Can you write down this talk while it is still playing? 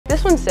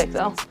This one's sick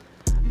though.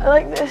 I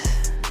like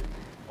this.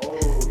 Oh,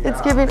 yeah.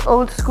 It's giving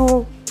old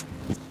school.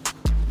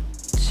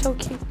 So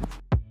cute.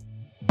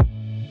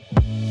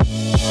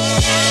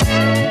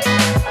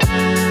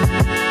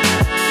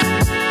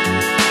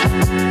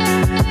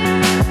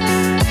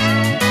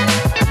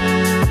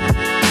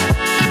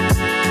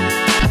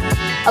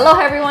 Aloha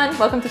everyone,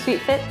 welcome to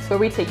Sweet Fits, where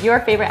we take your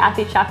favorite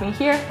athlete shopping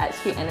here at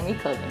Sweet Enemy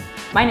Clothing.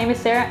 My name is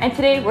Sarah, and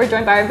today we're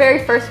joined by our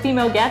very first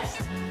female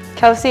guest,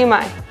 Kelsie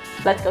Imai.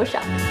 Let's go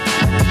shop.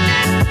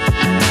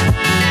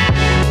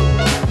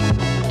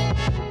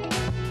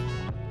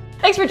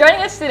 Thanks for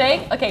joining us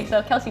today. Okay,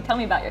 so Kelsie, tell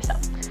me about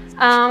yourself.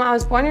 I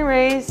was born and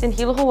raised in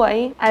Hilo,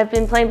 Hawaii. I've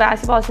been playing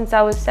basketball since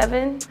I was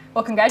 7.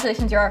 Well,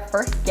 congratulations, you're our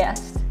first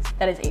guest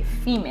that is a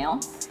female,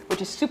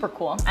 which is super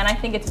cool. And I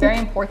think it's very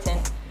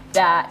important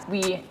that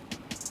we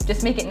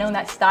just make it known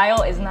that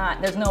style is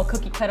not, there's no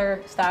cookie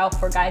cutter style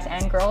for guys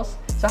and girls.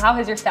 So how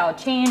has your style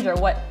changed, or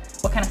what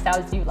kind of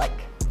styles do you like?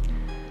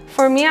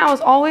 For me, I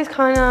was always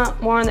kind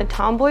of more on the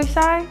tomboy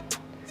side.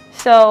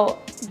 So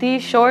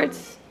these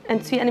shorts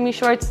and Sweet Enemy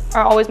shorts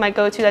are always my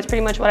go-to. That's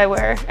pretty much what I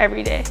wear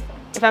every day.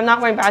 If I'm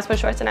not wearing basketball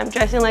shorts and I'm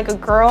dressing like a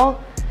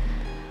girl,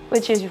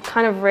 which is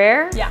kind of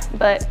rare, yeah.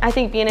 But I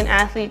think being an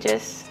athlete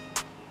just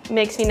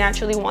makes me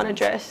naturally want to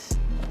dress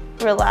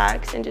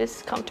relaxed and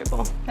just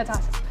comfortable. That's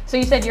awesome. So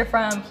you said you're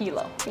from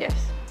Hilo? Yes.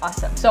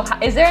 Awesome. So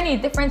is there any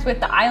difference with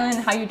the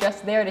island, how you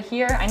dress there to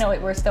here? I know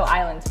we're still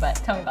islands, but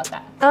tell me about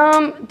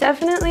that.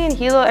 Definitely in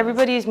Hilo,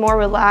 everybody's more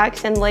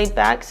relaxed and laid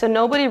back, so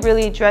nobody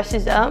really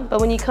dresses up.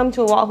 But when you come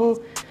to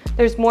Oahu,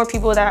 there's more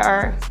people that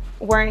are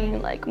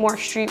wearing like more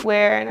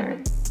streetwear and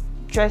are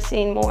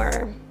dressing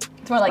more,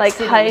 it's more like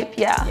hype.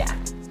 Yeah. Yeah,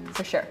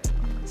 for sure.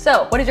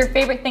 So what is your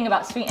favorite thing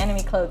about Sweet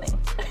Enemy Clothing?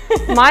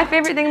 My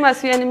favorite thing about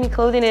Sweet Enemy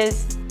Clothing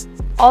is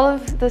all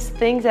of the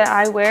things that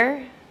I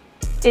wear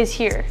is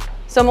here.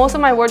 So most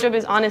of my wardrobe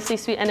is honestly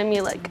Sweet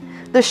Enemy. Like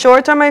the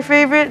shorts are my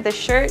favorite, the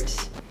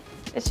shirts,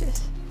 it's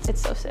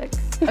so sick.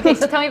 Okay,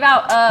 so tell me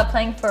about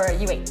playing for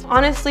UH.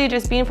 Honestly,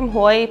 just being from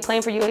Hawaii,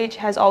 playing for UH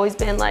has always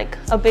been like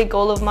a big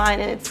goal of mine,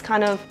 and it's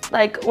kind of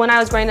like when I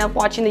was growing up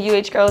watching the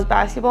UH girls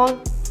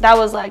basketball, that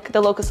was like the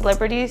local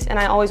celebrities, and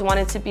I always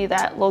wanted to be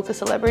that local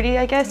celebrity,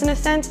 I guess, in a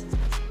sense.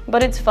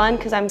 But it's fun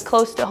because I'm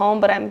close to home,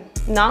 but I'm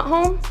not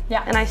home.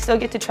 Yeah. And I still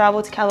get to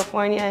travel to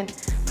California and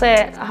play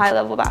at a high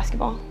level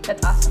basketball.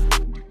 That's awesome.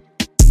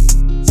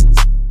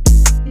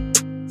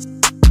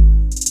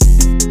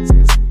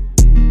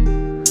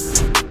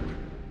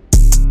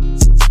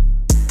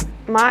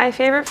 My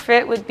favorite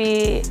fit would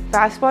be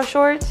basketball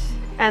shorts,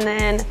 and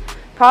then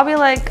probably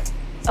like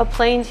a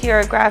plain tee or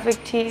a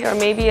graphic tee, or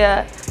maybe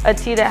a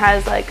tee that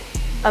has like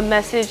a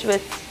message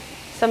with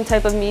some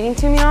type of meaning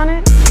to me on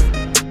it.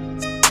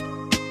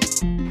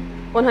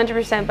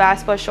 100%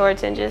 basketball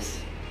shorts and just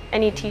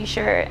any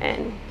t-shirt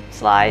and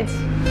slides.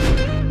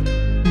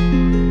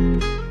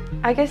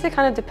 I guess it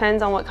kind of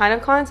depends on what kind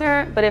of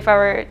concert, but if I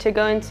were to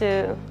go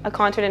into a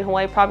concert in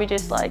Hawaii, probably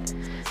just like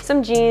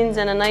some jeans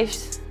and a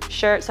nice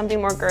shirt, something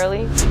more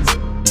girly.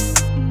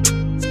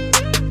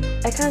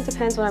 It kind of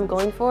depends what I'm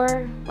going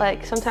for.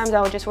 Like sometimes I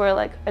would just wear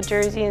like a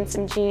jersey and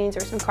some jeans or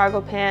some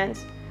cargo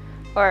pants,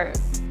 or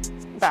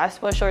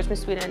basketball shorts from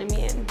Sweet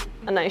Enemy and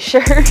a nice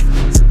shirt.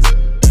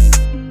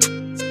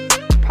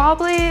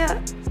 Probably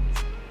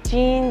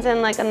jeans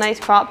and like a nice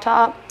crop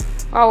top,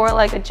 or I'll wear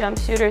like a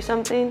jumpsuit or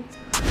something.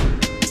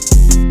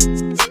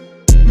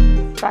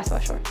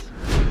 Basketball shorts.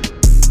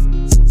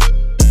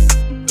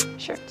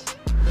 Shirts.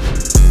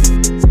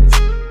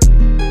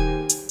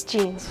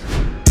 Jeans.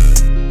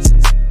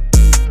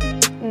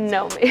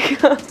 No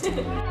makeup. So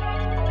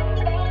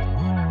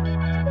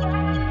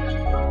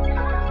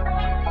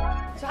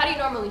how do you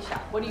normally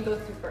shop? What do you go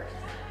through first?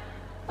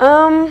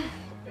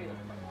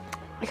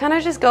 I kind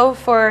of just go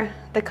for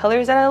the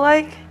colors that I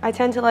like. I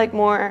tend to like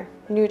more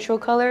neutral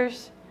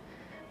colors,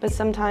 but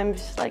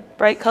sometimes like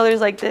bright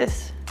colors like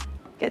this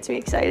gets me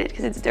excited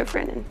because it's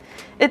different and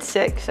it's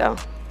sick. So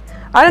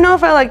I don't know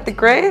if I like the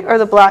gray or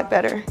the black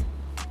better.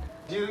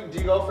 Do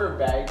you go for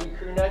baggy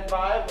crew neck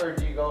vibe, or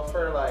do you go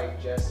for like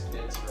just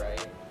fits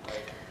right?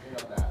 Like, you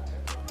know, that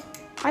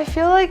type? I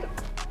feel like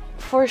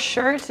for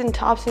shirts and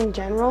tops in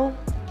general,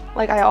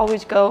 like I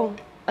always go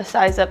a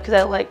size up because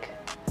I like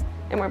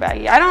it more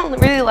baggy. I don't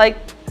really like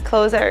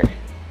clothes that are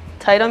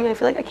tight on me. I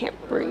feel like I can't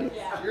breathe.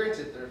 You're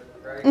into thrift,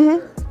 right?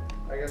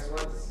 Mm-hmm. I guess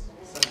what's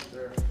some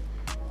thrift?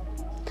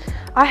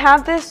 I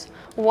have this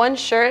one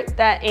shirt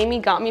that Amy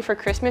got me for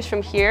Christmas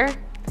from here,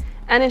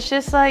 and it's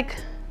just like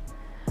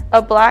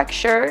a black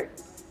shirt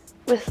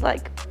with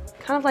like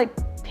kind of like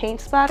paint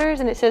splatters,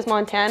 and it says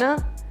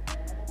Montana.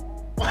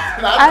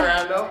 That's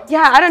random.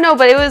 Yeah, I don't know,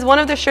 but it was one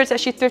of the shirts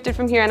that she thrifted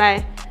from here, and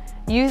I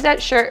use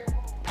that shirt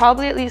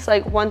probably at least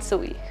like once a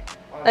week.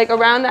 Like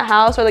around the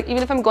house, or like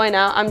even if I'm going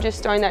out, I'm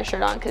just throwing that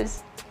shirt on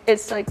because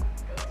it's like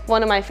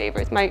one of my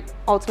favorites, my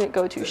ultimate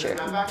go-to shirt.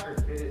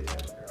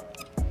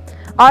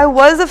 I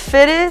was a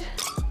fitted,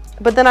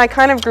 but then I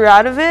kind of grew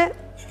out of it.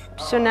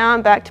 So now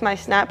I'm back to my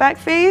snapback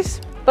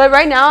phase. But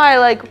right now I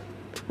like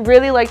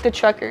really like the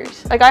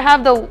truckers. Like I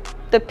have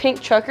the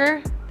pink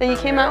trucker that you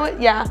came out with?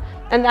 Yeah,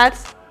 and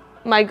that's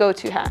my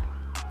go-to hat.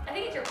 I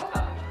think it's your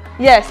profile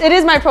picture. Yes, it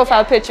is my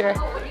profile picture.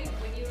 Oh, when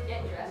you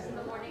get dressed in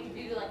the morning, do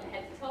you do like the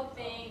head to toe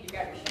thing? Do you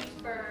grab your shoes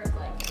first?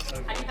 Like,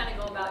 how do you kind of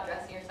go about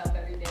dressing yourself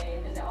every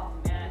day? Does it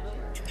often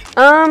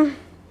match?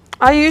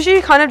 I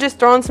usually kind of just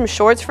throw on some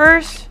shorts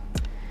first,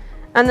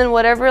 and then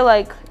whatever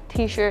like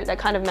t-shirt that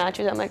kind of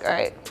matches, I'm like, all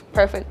right,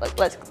 perfect. Like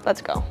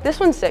let's go. This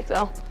one's sick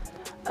though.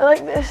 I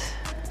like this.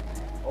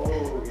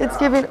 Oh, yeah. It's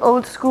giving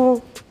old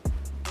school.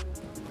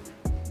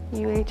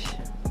 UH.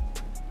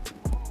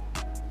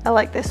 I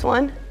like this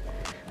one,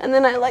 and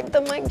then I like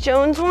the Mike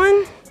Jones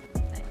one.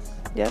 Nice.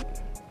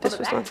 Yep, this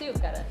was back one. too,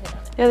 gotta hit on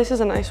it. Yeah, this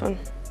is a nice one.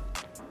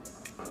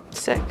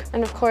 Sick.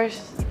 And of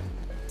course,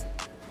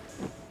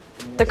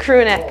 the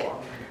crew neck.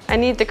 I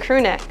need the crew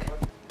neck.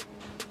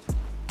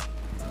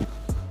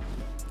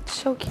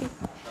 So cute.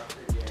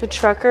 The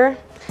trucker.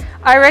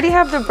 I already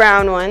have the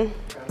brown one.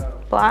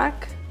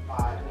 Black.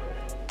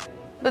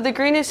 But the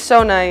green is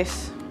so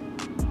nice.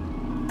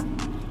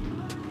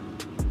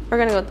 We're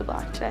gonna go with the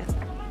black today.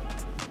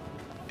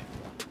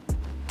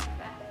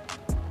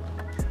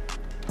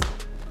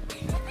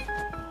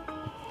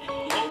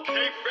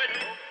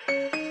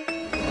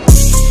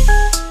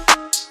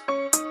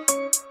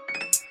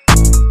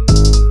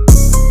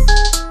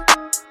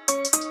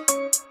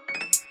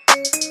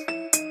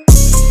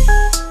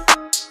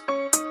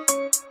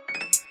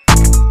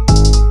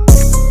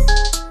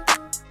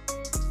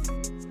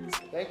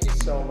 Thank you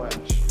so much.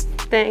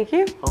 Thank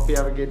you. Hope you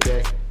have a good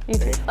day. You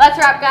too. Well, that's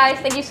a wrap, guys.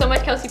 Thank you so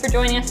much, Kelsie, for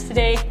joining us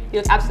today. You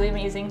look absolutely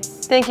amazing.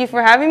 Thank you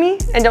for having me,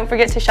 and don't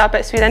forget to shop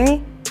at Sweet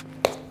Envy.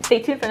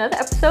 Stay tuned for another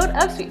episode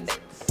of Sweet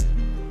Fits.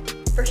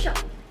 For sure.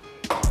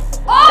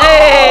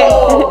 Hey!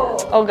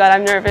 Oh God,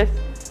 I'm nervous.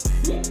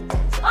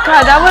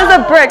 God, that was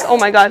a brick. Oh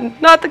my God,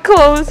 not the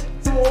clothes.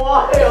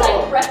 Wild.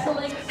 Like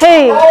wrestling.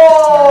 Hey,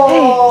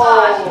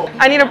 Oh! hey,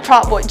 I need a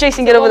prop boy.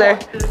 Jason, get over there.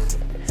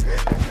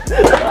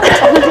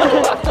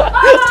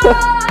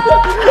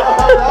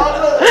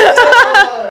 That was